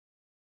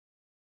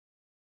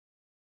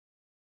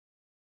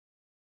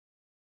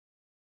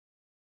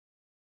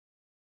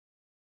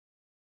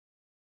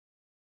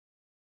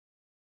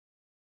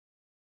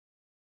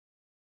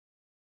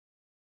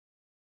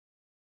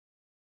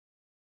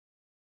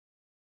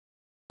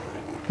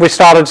we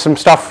started some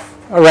stuff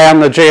around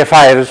the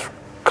GFA. There's a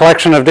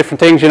collection of different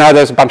things. You know,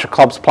 there's a bunch of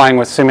clubs playing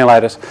with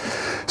simulators.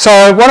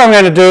 So what I'm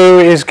going to do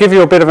is give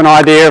you a bit of an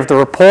idea of the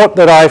report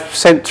that I've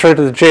sent through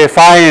to the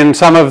GFA and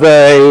some of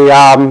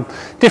the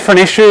different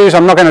issues.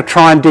 I'm not going to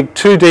try and dig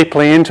too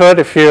deeply into it.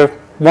 If you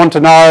want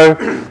to know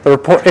the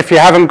report, if you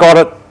haven't got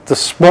it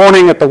this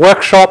morning at the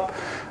workshop,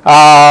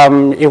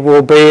 it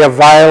will be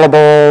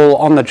available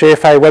on the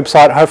GFA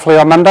website hopefully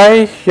on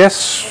Monday.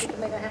 Yes?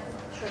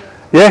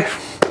 Yeah.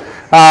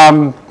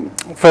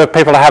 For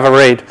people to have a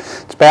read.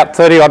 It's about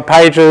 30 odd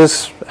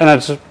pages, and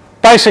it's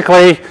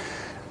basically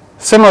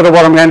similar to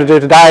what I'm going to do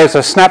today. Is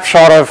a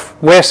snapshot of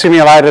where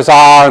simulators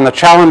are and the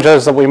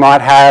challenges that we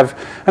might have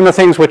and the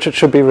things which it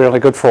should be really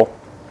good for.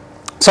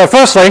 So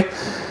firstly,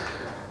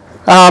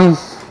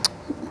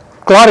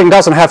 gliding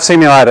doesn't have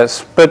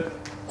simulators, but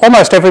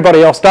almost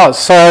everybody else does.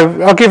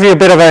 So I'll give you a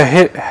bit of a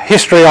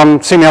history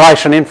on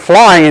simulation in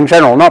flying in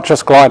general, not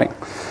just gliding.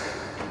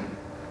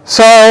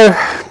 So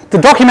the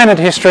documented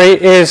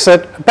history is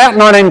that about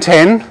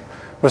 1910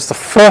 was the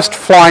first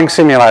flying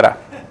simulator.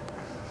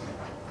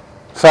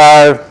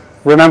 So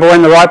remember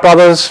when the Wright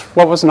brothers,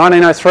 what was it,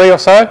 1903 or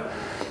so?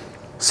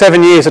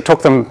 7 years it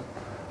took them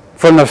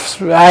from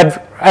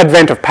the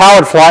advent of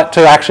powered flight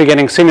to actually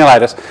getting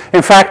simulators.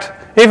 In fact,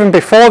 even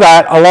before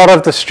that, a lot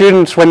of the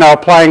students, when they were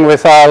playing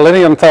with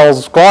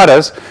Lilienthal's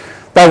gliders,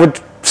 they would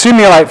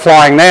simulate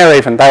flying there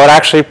even. They would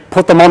actually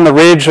put them on the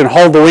ridge and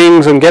hold the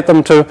wings and get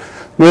them to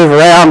move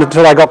around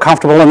until they got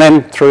comfortable and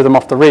then threw them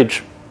off the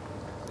ridge.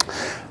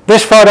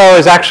 This photo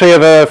is actually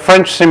of a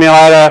French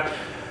simulator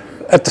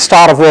at the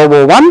start of World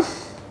War I,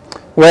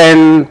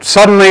 when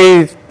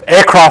suddenly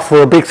aircraft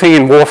were a big thing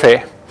in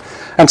warfare.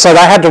 And so they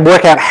had to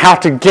work out how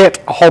to get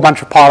a whole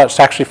bunch of pilots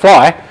to actually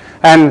fly,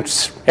 and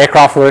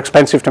aircraft were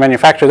expensive to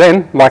manufacture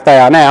then, like they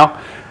are now.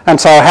 And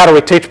so how do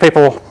we teach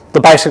people the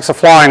basics of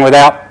flying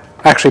without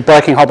actually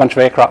breaking a whole bunch of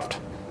aircraft?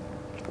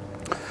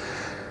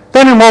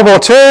 Then in World War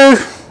II,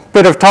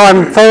 bit of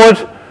time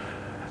forward,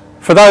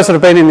 for those that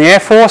have been in the Air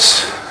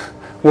Force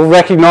will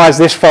recognise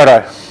this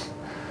photo.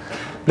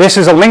 This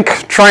is a Link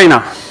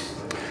trainer.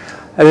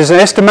 It is an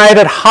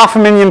estimated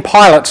 500,000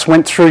 pilots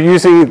went through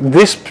using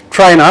this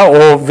trainer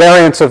or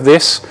variants of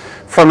this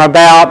from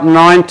about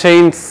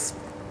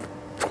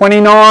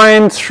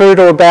 1929 through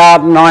to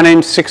about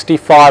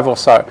 1965 or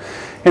so.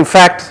 In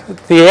fact,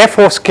 the Air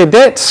Force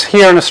cadets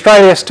here in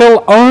Australia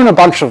still own a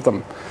bunch of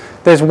them.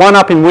 There's one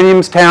up in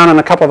Williamstown and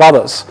a couple of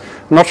others.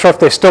 I'm not sure if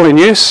they're still in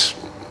use.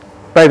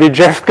 Maybe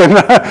Jeff can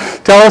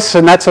tell us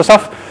and that sort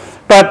of stuff.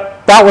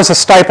 But that was a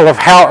staple of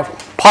how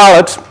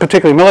pilots,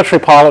 particularly military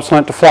pilots,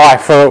 learnt to fly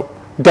for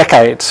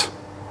decades.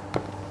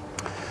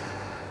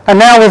 And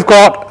now we've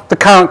got the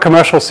current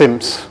commercial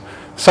sims.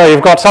 So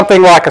you've got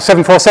something like a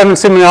 747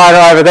 simulator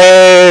over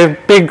there,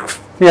 big,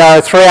 you know,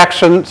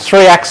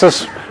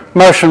 three-axis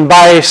motion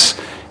base,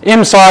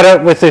 inside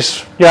it with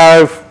this, you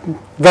know,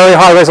 very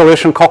high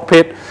resolution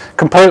cockpit,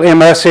 completely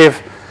immersive.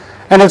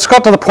 And it's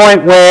got to the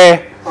point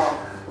where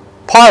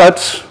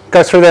pilots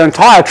go through their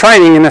entire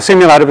training in a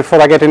simulator before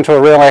they get into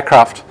a real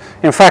aircraft.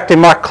 In fact, in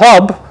my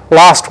club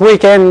last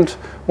weekend,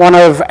 one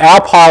of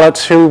our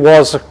pilots who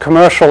was a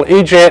commercial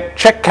E-Jet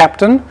check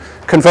captain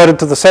converted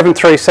to the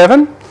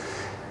 737.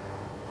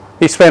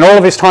 He spent all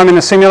of his time in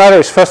a simulator.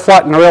 His first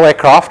flight in a real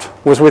aircraft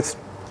was with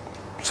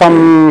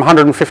some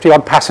 150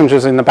 odd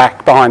passengers in the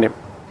back behind him.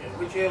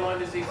 Which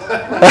airline is he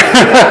flying?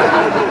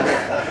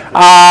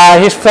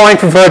 He's flying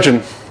for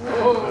Virgin.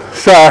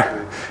 So,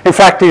 in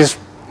fact, he's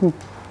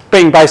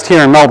being based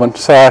here in Melbourne.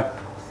 So,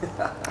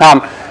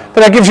 but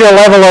that gives you a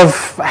level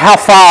of how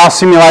far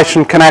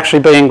simulation can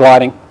actually be in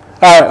gliding,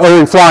 or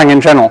in flying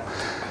in general.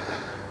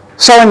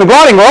 So in the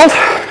gliding world,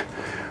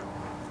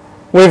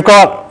 we've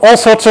got all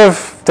sorts of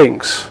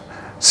things.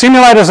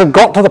 Simulators have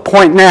got to the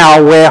point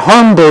now where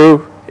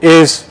homebrew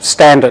is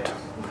standard.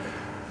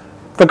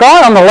 The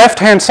guy on the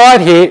left-hand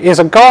side here is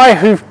a guy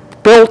who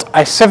built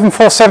a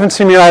 747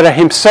 simulator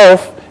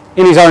himself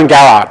in his own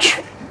garage.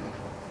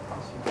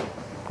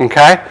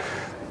 Okay?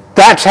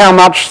 That's how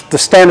much the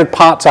standard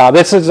parts are.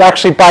 This is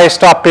actually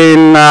based up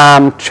in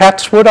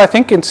Chatswood, I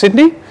think, in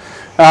Sydney.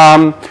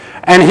 And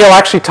he'll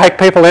actually take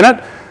people in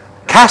it.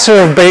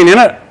 CASA have been in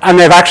it, and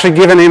they've actually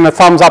given him a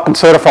thumbs up and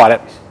certified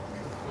it.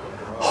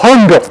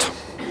 Home built,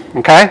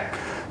 okay?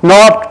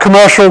 Not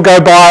commercial,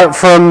 go buy it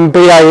from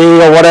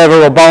BAE or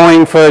whatever, or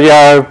Boeing for, you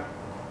know,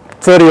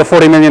 $30 or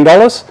 $40 million.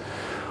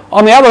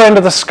 On the other end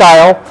of the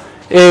scale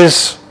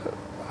is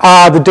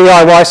the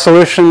DIY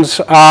solutions.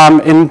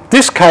 In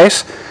this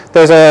case,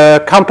 there's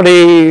a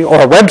company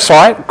or a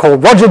website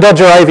called Roger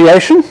Dodger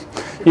Aviation.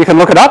 You can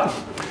look it up.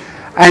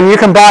 And you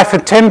can buy for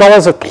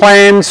 $10 of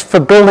plans for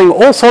building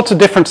all sorts of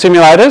different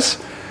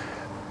simulators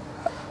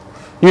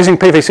using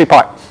PVC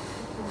pipe.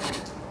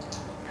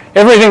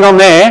 Everything on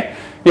there,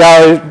 you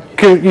know,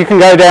 you can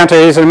go down to,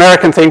 it's an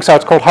American thing, so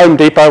it's called Home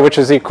Depot, which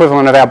is the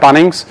equivalent of our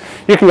Bunnings.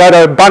 You can go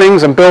to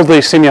Bunnings and build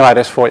these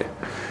simulators for you,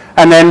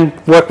 and then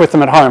work with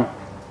them at home.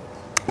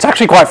 It's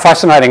actually quite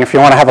fascinating if you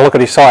want to have a look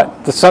at his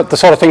site, the sort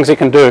of things he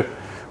can do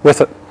with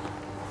it.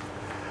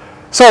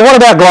 So what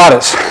about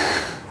gliders?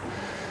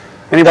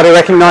 Anybody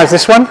recognise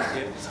this one?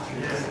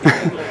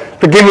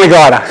 The Gimli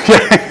glider.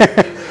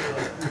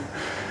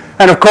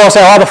 And of course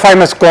our other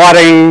famous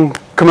gliding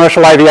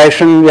commercial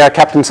aviation,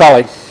 Captain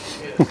Sully.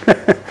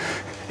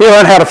 He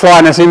learned how to fly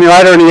in a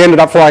simulator and he ended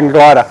up flying a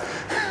glider.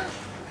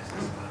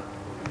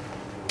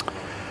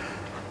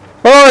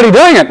 We're already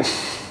doing it.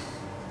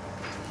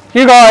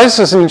 You guys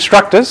as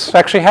instructors,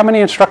 actually how many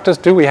instructors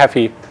do we have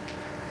here?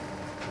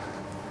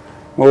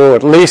 Oh,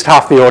 at least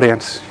half the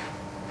audience.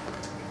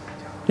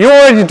 You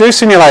already do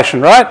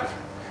simulation, right?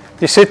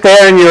 You sit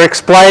there and you're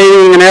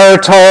explaining an error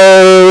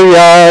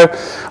tow,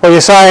 or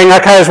you're saying,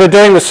 okay, as we're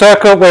doing the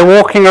circuit, we're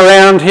walking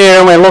around here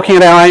and we're looking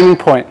at our aiming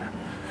point.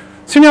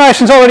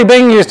 Simulation's already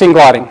being used in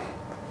gliding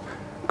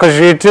because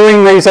you're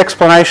doing these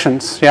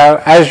explanations,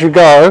 as you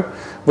go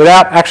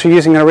without actually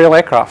using a real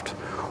aircraft.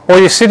 Or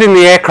you sit in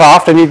the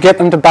aircraft and you get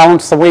them to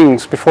balance the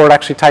wings before it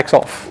actually takes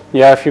off,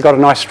 if you've got a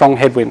nice strong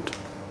headwind.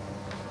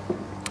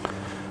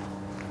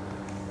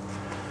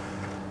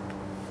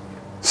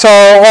 So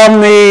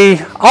on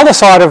the other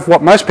side of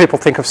what most people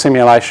think of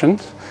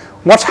simulations,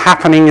 what's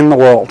happening in the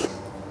world?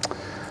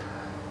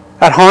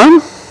 At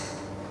home,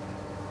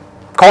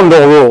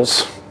 Condor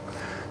rules.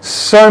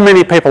 So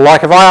many people,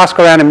 like if I ask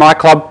around in my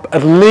club,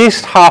 at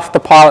least half the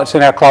pilots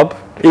in our club,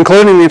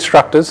 including the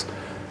instructors,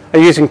 are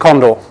using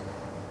Condor.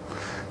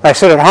 They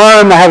sit at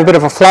home, they have a bit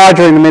of a fly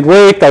during the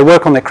midweek, they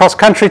work on their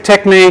cross-country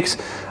techniques.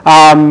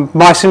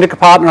 My syndicate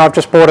partner, I've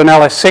just bought an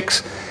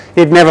LS6.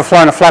 He'd never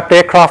flown a flapped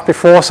aircraft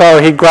before,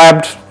 so he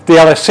grabbed the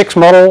LS6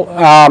 model,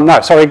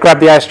 he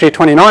grabbed the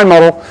ASG29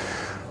 model,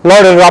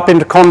 loaded it up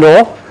into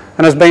Condor,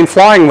 and has been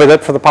flying with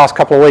it for the past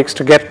couple of weeks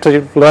to get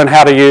to learn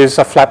how to use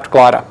a flapped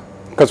glider,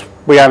 because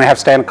we only have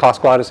standard class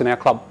gliders in our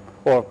club,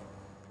 or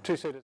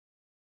two-seaters.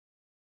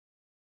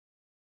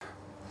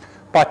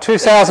 By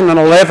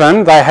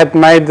 2011, they had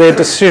made their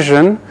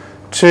decision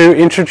to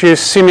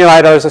introduce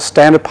simulator as a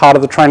standard part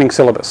of the training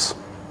syllabus.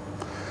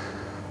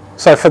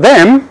 So for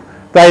them,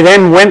 they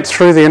then went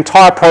through the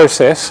entire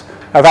process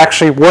of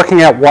actually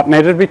working out what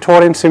needed to be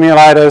taught in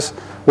simulators,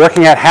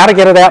 working out how to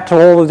get it out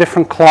to all the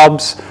different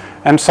clubs,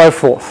 and so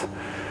forth.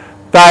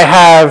 They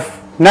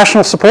have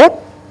national support.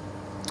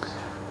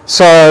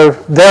 So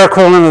their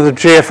equivalent of the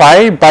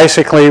GFA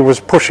basically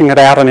was pushing it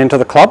out and into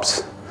the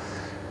clubs.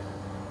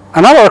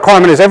 Another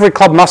requirement is every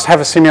club must have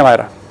a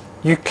simulator.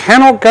 You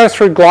cannot go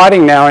through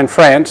gliding now in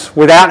France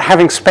without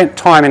having spent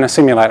time in a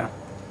simulator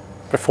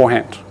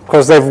beforehand,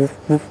 because they've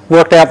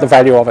worked out the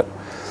value of it.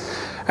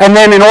 And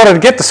then in order to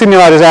get the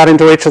simulators out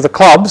into each of the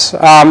clubs, they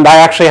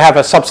actually have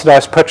a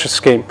subsidised purchase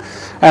scheme.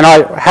 And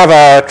I have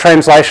a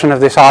translation of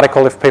this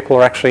article if people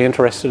are actually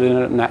interested in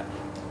it and that.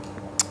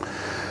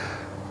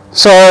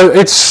 So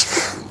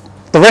it's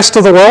the rest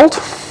of the world,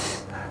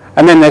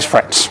 and then there's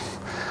France.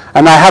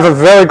 And they have a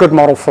very good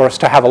model for us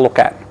to have a look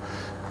at.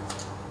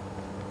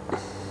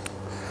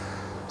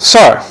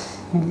 So,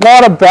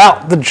 what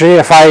about the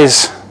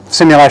GFA's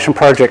simulation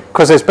project?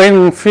 Because there's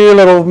been a few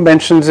little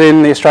mentions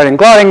in the Australian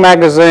Gliding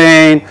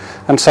magazine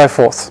and so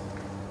forth.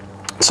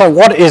 So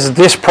what is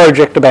this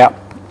project about?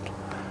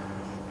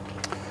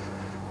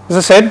 As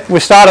I said, we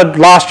started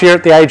last year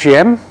at the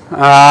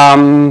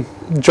AGM.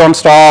 John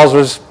Stiles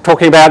was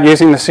talking about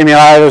using the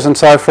simulators and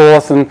so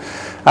forth, and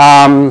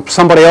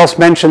somebody else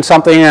mentioned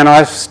something and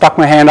I stuck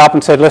my hand up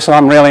and said, listen,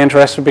 I'm really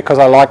interested because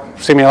I like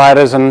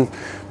simulators and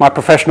my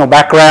professional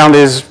background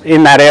is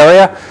in that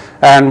area,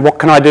 and what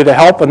can I do to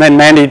help? And then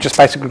Mandy just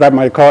basically grabbed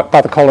me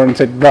by the collar and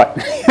said, right,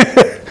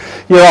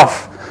 you're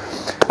off.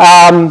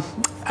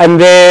 And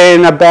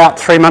then about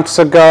 3 months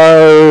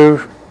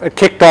ago, it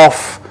kicked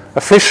off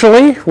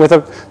officially with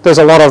there's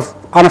a lot of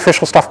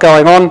unofficial stuff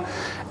going on,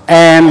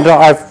 and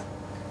I've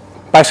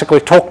basically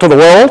talked to the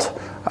world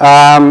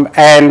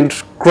and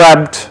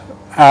grabbed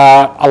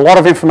a lot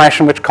of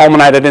information which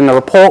culminated in the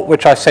report,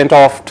 which I sent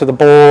off to the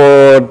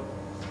board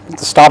at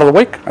the start of the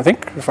week, I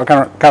think, if I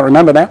can't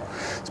remember now.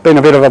 It's been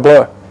a bit of a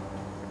blur.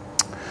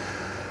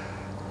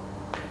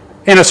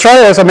 In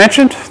Australia, as I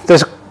mentioned,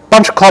 there's a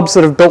bunch of clubs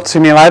that have built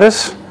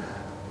simulators,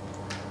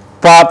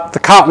 but the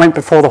cart went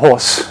before the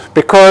horse,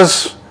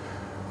 because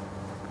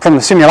from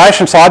the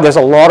simulation side, there's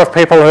a lot of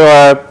people who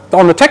are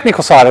on the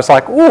technical side. It's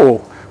like,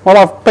 oh, well,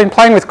 I've been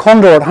playing with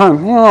Condor at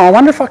home. Oh, I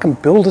wonder if I can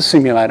build a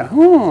simulator.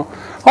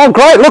 Oh,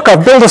 great, look,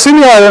 I've built a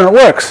simulator and it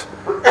works.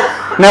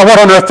 Now, what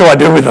on earth do I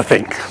do with the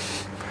thing?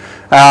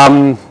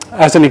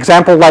 As an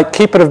example, like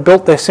Keep It have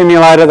built their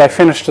simulator. They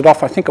finished it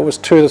off, I think it was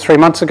 2 to 3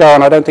 months ago,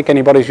 and I don't think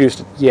anybody's used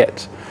it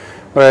yet.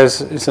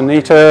 Whereas, is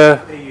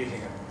Anita... They're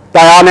using it. They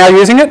are now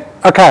using it?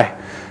 Okay.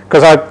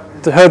 Because I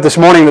heard this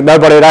morning that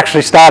nobody had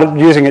actually started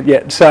using it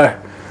yet, so...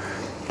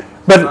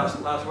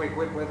 But last week,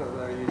 whether they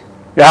were using it.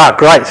 Yeah,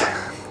 great.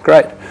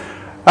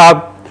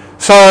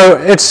 So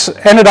it's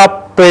ended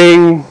up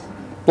being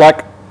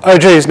like, oh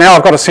geez, now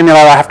I've got a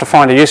simulator, I have to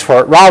find a use for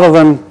it, rather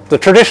than the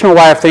traditional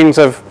way of things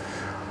of,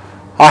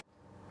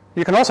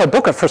 you can also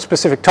book it for a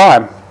specific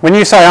time. When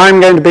you say I'm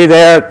going to be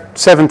there at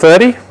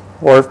 7:30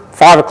 or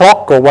 5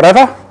 o'clock or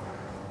whatever,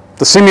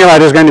 the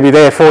simulator is going to be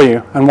there for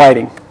you and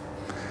waiting.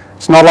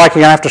 It's not like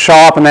you're going to have to show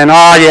up and then,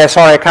 oh yeah,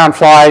 sorry, I can't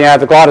fly, you know,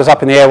 the glider's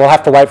up in the air, we'll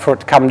have to wait for it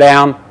to come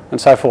down,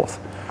 and so forth.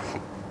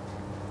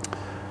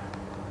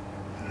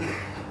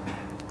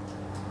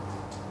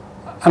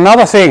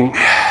 Another thing,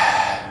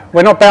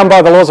 we're not bound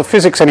by the laws of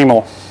physics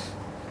anymore.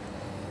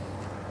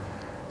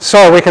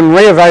 So we can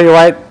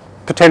reevaluate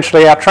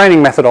potentially our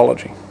training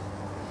methodology.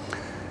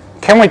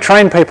 Can we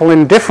train people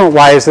in different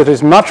ways that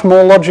is much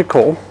more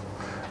logical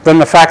than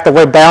the fact that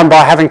we're bound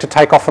by having to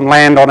take off and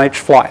land on each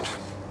flight?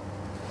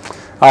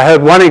 I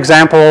heard one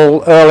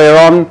example earlier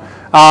on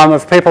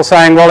of people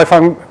saying, well,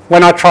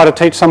 when I try to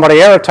teach somebody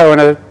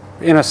aerotow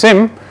in a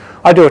sim,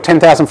 I do a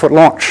 10,000 foot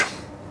launch.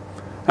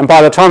 And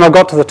by the time I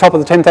got to the top of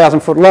the 10,000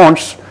 foot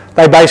launch,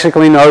 they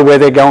basically know where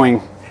they're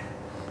going.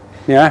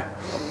 Yeah?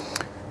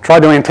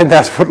 Try doing a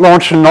 10,000 foot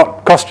launch and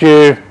not cost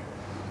you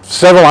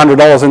several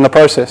 $100s in the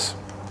process.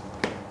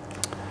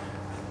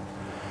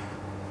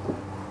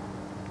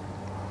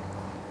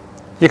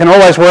 You can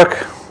always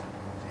work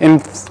in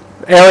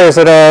areas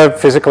that are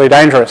physically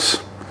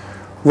dangerous.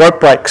 Rope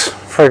breaks,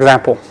 for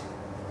example.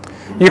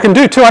 You can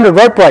do 200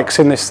 rope breaks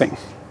in this thing.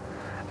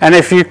 And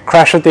if you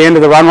crash at the end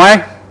of the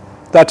runway,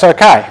 that's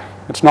okay.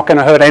 It's not going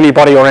to hurt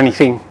anybody or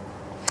anything.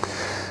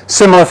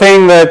 Similar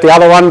thing, the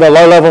other one, the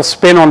low-level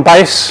spin on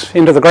base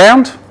into the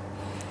ground.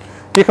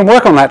 You can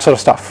work on that sort of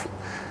stuff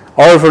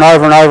over and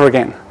over and over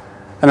again.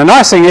 And the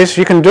nice thing is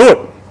you can do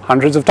it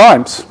hundreds of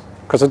times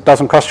because it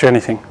doesn't cost you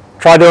anything.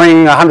 Try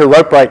doing 100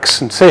 rope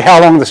breaks and see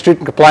how long the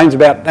student complains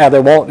about how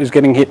their wallet is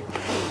getting hit.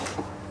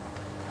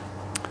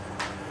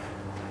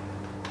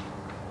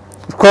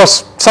 Of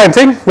course, same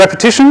thing,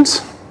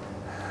 repetitions.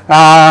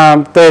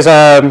 There's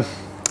a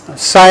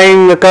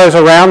saying that goes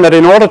around that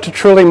in order to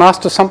truly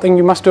master something,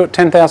 you must do it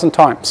 10,000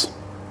 times.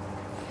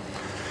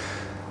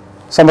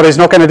 Somebody's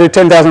not going to do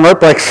 10,000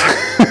 rope breaks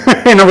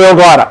in a real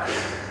glider.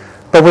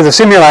 But with a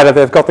simulator,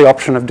 they've got the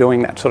option of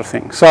doing that sort of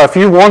thing. So if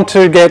you want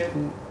to get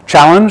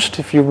challenged,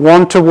 if you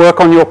want to work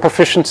on your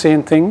proficiency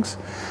in things,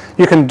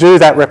 you can do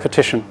that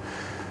repetition.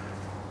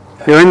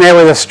 You're in there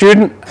with a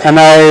student and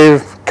they're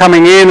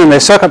coming in and their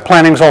circuit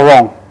planning's all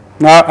wrong.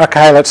 No,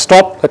 okay, let's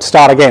stop, let's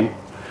start again.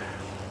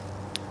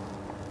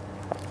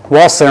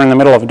 Whilst they're in the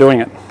middle of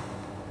doing it.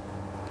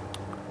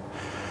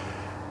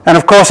 And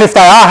of course, if they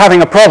are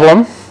having a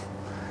problem,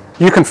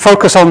 you can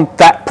focus on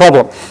that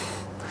problem.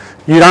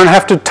 You don't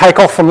have to take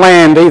off and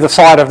land either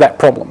side of that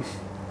problem.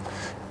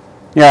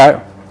 You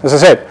know, as I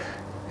said,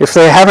 if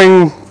they're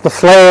having the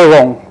flare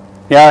wrong,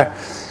 you know,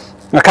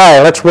 okay,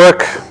 let's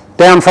work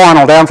down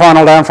final, down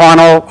final, down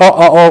final.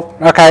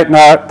 Okay,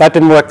 no, that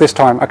didn't work this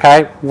time.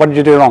 Okay, what did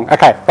you do wrong?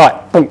 Okay,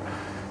 right, boom.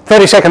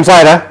 30 seconds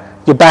later,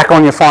 you're back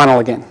on your final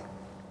again.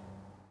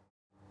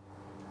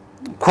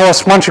 Of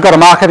course, once you've got a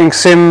marketing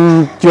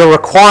sim, your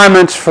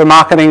requirements for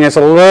marketing is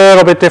a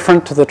little bit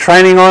different to the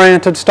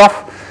training-oriented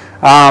stuff,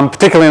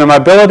 particularly in the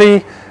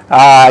mobility.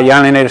 You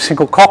only need a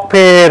single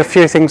cockpit, a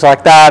few things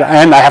like that,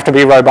 and they have to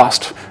be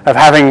robust. Of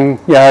having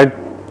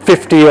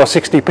 50 or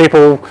 60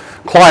 people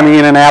climbing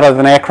in and out of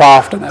an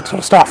aircraft and that sort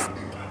of stuff.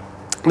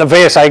 The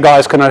VSA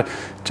guys can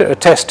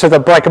attest to the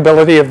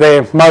breakability of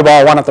their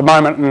mobile one at the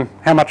moment and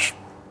how much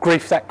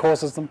grief that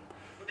causes them.